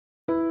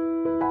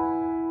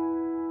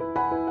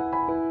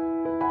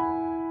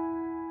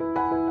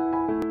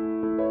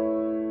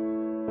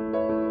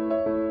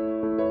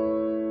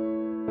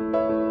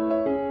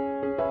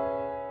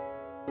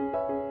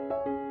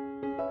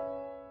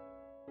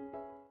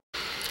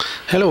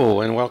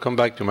Hello and welcome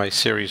back to my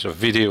series of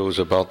videos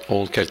about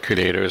old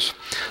calculators.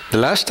 The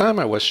last time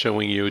I was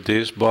showing you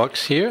this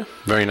box here,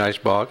 very nice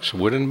box,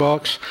 wooden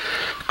box,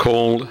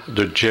 called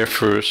the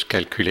Jeffers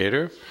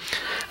calculator.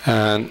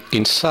 And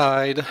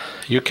inside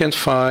you can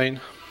find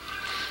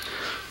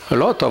a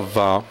lot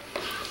of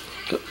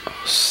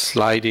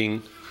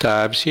sliding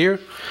tabs here.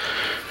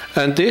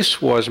 And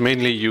this was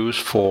mainly used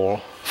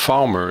for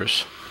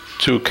farmers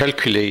to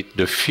calculate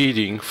the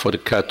feeding for the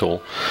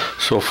cattle.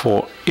 So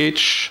for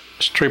each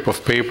strip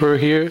of paper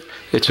here,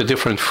 it's a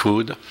different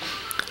food,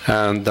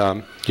 and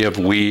you have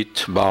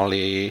wheat,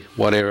 barley,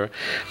 whatever,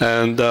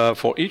 and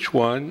for each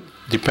one,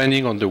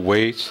 depending on the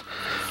weight,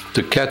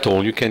 the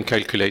cattle, you can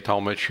calculate how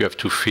much you have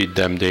to feed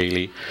them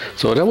daily.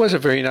 So that was a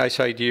very nice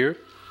idea,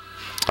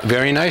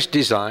 very nice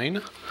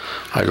design.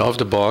 I love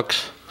the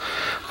box,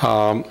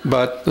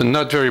 but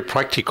not very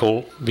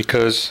practical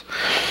because,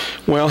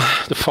 well,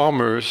 the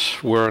farmers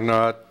were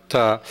not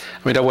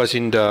that was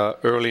in the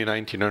early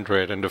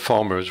 1900s, and the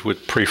farmers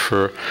would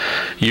prefer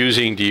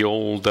using the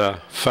old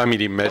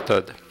family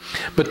method.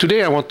 But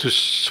today I want to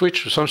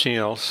switch to something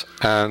else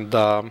and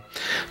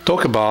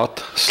talk about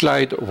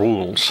slide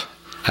rules.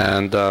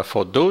 And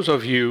for those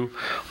of you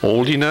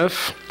old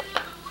enough,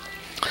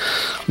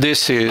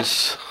 this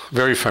is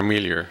very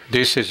familiar.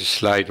 This is a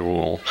slide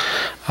rule.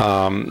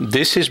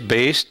 This is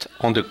based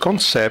on the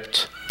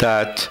concept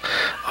that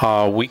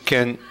we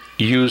can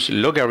use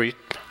logarithm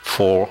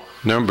for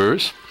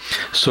numbers.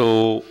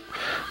 So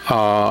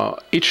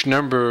each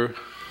number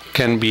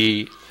can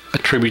be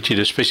attributed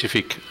a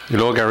specific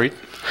logarithm,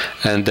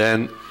 and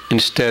then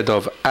instead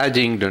of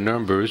adding the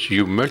numbers,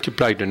 you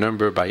multiply the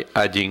number by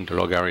adding the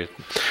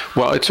logarithm.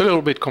 Well, it's a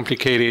little bit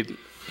complicated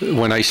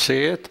when I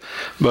say it,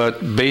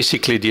 but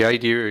basically the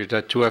idea is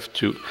that you have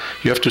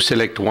to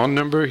select one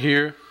number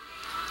here,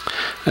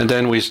 and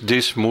then with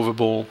this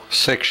movable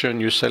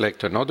section you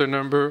select another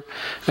number,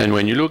 and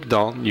when you look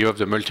down you have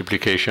the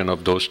multiplication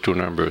of those two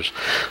numbers.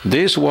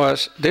 This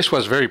was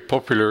very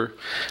popular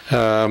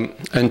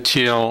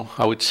until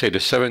I would say the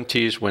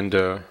 70s, when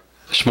the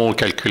small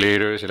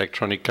calculators,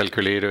 electronic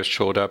calculators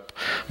showed up.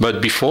 But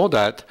before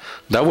that,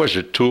 that was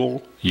a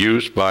tool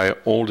used by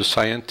all the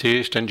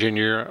scientists,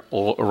 engineers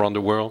all around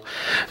the world.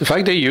 In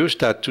fact, they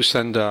used that to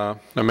send a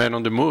man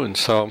on the moon,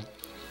 so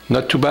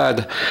not too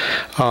bad.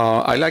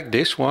 I like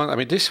this one. I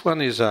mean, this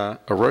one is a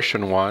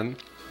Russian one,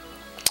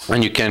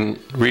 and you can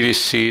really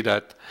see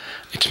that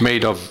it's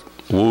made of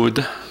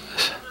wood.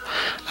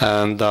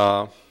 And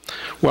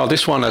well,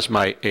 this one has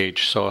my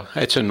age, so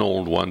it's an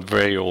old one,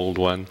 very old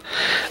one.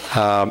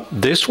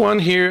 This one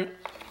here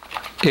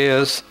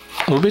is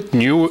a little bit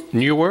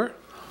newer.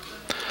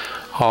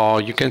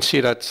 You can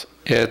see that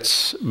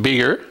it's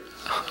bigger,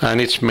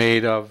 and it's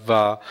made of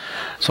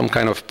some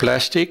kind of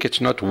plastic.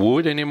 It's not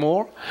wood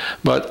anymore,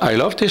 but I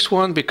love this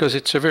one because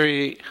it's a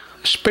very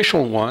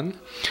special one.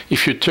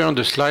 If you turn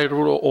the slide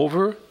rule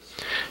over,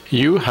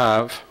 you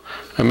have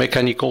a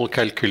mechanical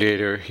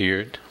calculator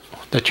here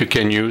that you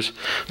can use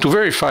to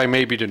verify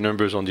maybe the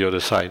numbers on the other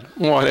side,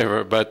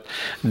 whatever, but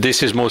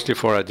this is mostly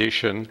for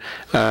addition,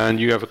 and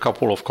you have a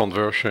couple of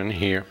conversion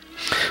here.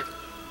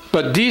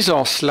 But these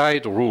are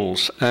slide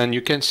rules, and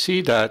you can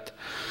see that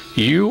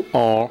you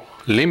are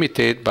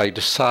limited by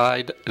the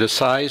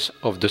size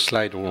of the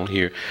slide rule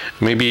here,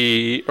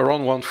 maybe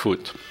around 1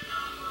 foot.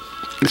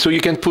 So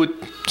you can put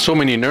so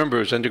many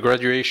numbers, and the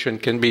graduation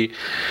can be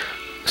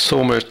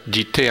so much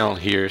detail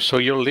here, so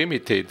you're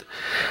limited.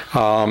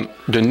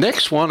 The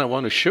next one I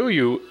want to show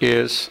you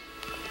is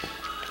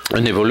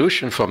an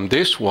evolution from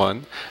this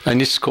one,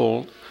 and it's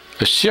called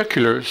a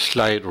circular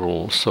slide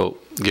rule. So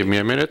give me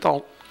a minute,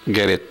 I'll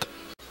get it.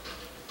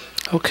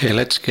 Okay,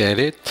 let's get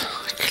it.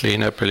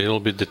 Clean up a little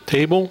bit the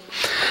table,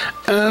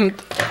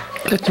 and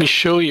let me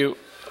show you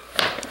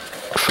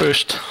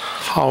first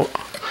how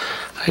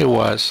it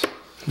was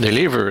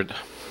delivered.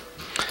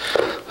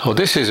 So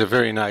this is a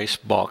very nice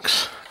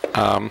box,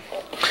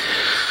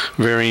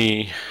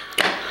 very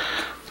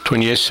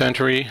 20th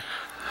century.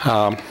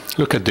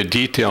 Look at the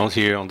details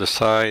here on the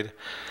side.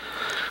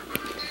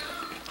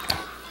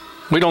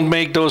 We don't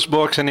make those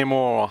boxes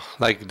anymore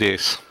like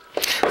this.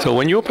 So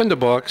when you open the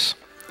box,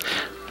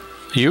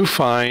 you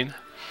find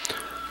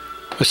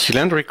a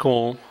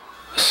cylindrical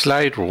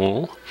slide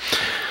rule,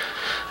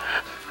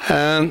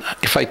 and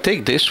if I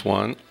take this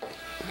one,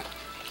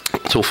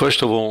 so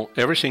first of all,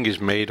 everything is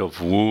made of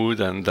wood,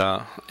 and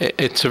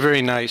it's a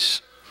very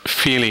nice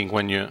feeling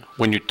when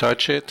you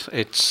touch it.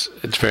 It's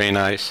very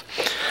nice.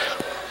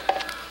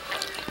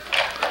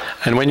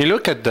 And when you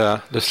look at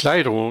the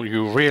slide rule,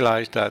 you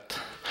realize that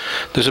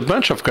there's a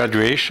bunch of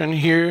graduation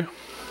here,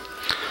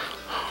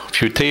 a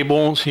few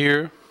tables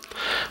here,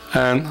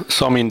 and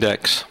some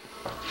index.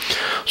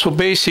 So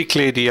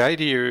basically the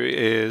idea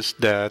is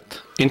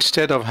that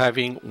instead of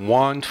having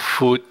 1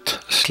 foot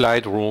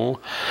slide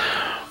rule,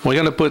 we're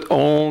going to put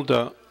all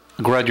the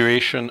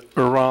graduation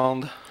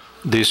around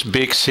this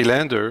big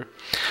cylinder,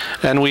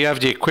 and we have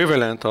the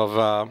equivalent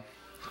of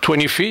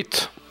 20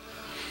 feet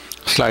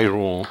slide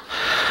rule.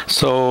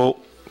 So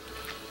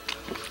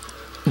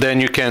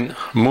then you can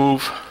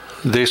move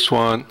this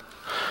one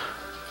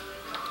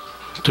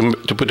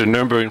to put a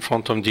number in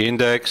front of the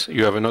index.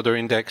 You have another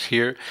index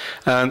here,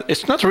 and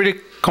it's not really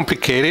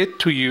complicated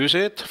to use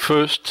it.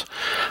 First,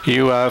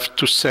 you have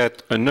to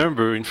set a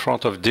number in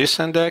front of this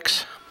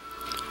index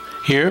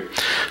here.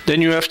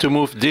 Then you have to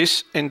move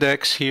this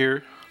index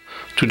here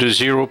to the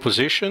 0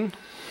 position,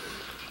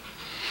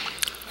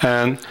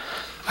 and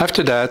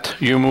after that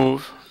you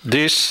move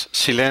this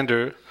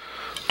cylinder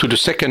to the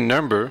second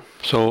number.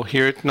 So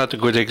here it's not a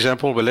good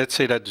example, but let's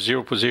say that the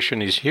 0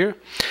 position is here.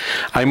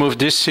 I move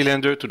this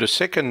cylinder to the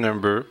second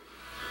number,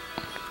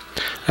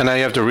 and I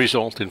have the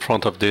result in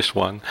front of this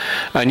one.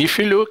 And if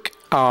you look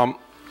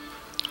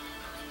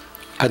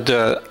at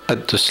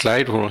the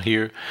slide rule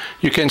here,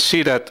 you can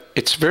see that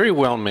it's very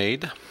well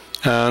made,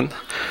 and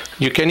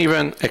you can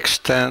even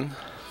extend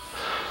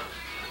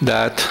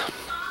that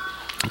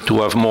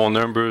to have more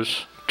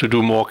numbers, to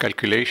do more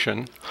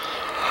calculation.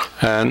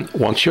 And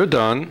once you're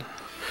done,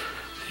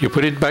 you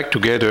put it back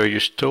together, you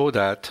store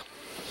that,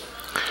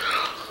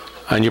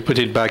 and you put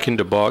it back in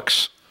the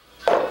box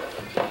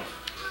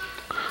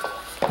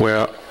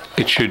where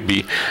it should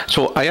be.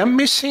 So I am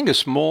missing a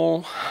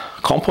small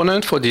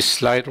component for this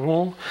slide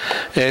rule.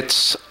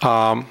 It's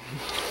a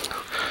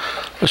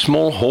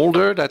small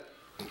holder that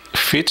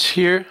fits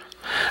here,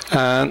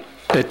 and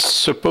it's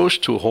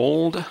supposed to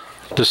hold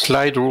the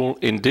slide rule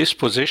in this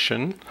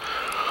position.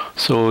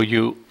 So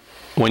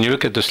when you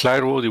look at the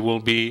slide rule, it will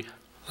be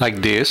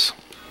like this.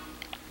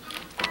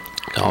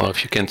 I don't know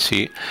if you can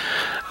see,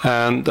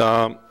 and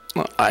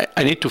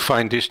I need to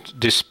find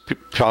this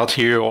part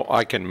here, or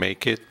I can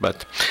make it.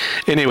 But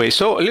anyway,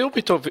 so a little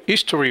bit of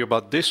history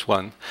about this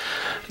one.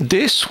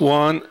 This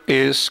one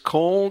is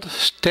called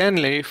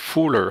Stanley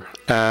Fuller,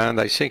 and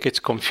I think it's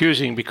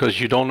confusing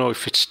because you don't know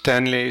if it's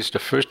Stanley is the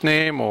first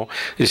name, or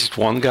is it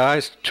one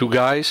guy, two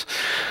guys.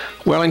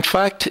 Well, in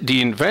fact,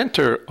 the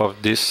inventor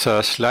of this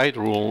slide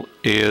rule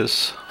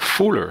is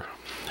Fuller.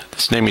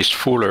 His name is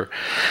Fuller,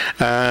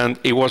 and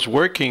he was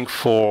working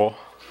for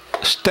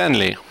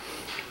Stanley,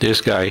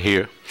 this guy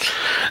here,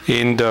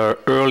 in the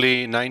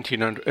early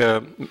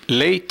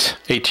late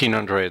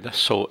 1800.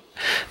 So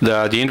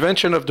the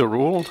invention of the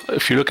rule,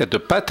 if you look at the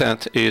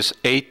patent, is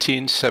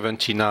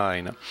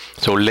 1879.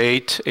 So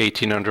late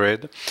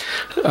 1800.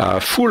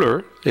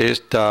 Fuller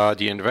is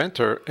the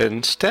inventor,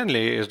 and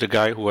Stanley is the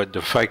guy who had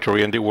the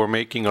factory, and they were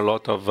making a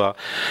lot of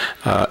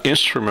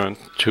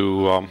instruments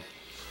to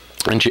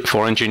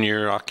for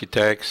engineer,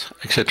 architects,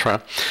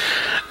 etc.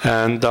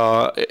 And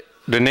the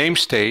name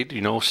stayed,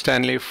 you know,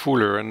 Stanley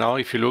Fuller. And now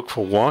if you look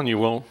for one, you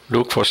will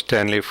look for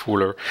Stanley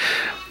Fuller.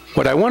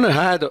 What I want to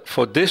add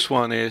for this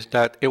one is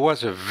that it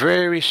was a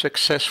very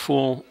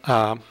successful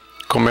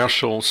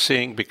commercial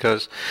thing,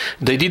 because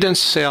they didn't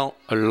sell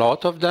a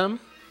lot of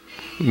them,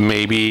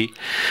 maybe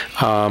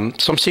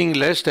something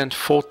less than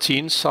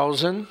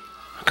 14,000.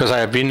 Because I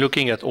have been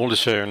looking at all the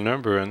serial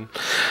number, and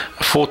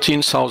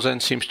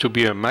 14,000 seems to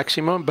be a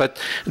maximum, but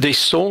they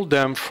sold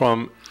them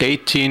from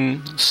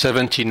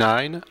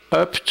 1879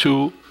 up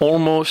to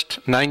almost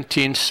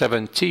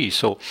 1970,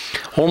 so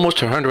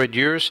almost 100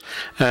 years,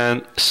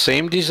 and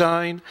same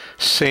design,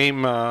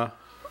 same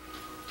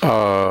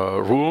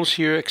rules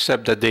here,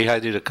 except that they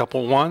added a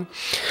couple one.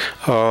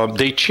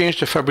 They changed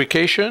the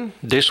fabrication.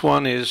 This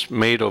one is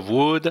made of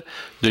wood,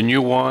 the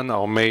new one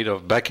are made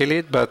of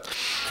bakelite, but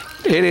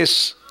it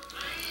is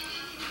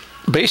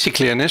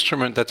basically an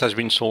instrument that has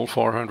been sold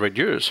for 100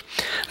 years.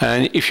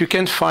 And if you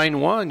can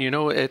find one, you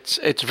know, it's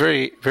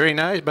very, very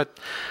nice. But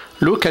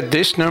look at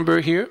this number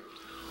here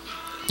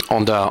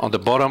on the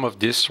bottom of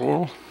this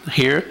rule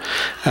here,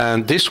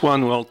 and this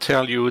one will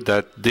tell you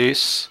that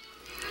this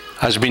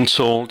has been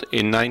sold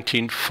in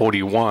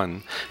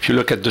 1941. If you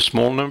look at the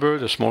small number,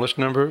 the smallest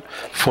number,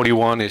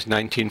 41 is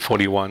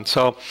 1941.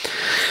 So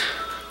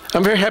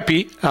I'm very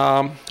happy.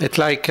 It's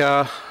like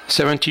a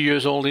 70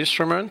 years old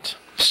instrument.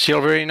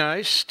 Still very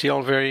nice,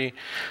 still very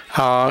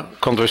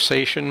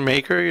conversation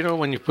maker, you know,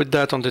 when you put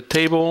that on the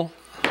table,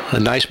 a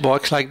nice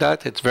box like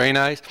that, it's very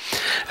nice.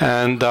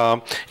 And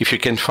if you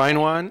can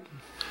find one,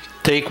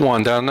 take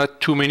one. There are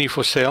not too many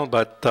for sale,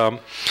 but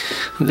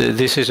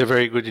this is a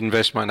very good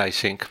investment, I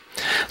think.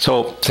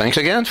 So thanks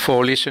again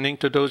for listening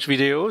to those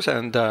videos,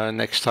 and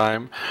next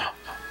time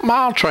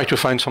I'll try to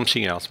find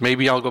something else.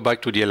 Maybe I'll go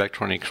back to the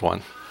electronics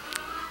one.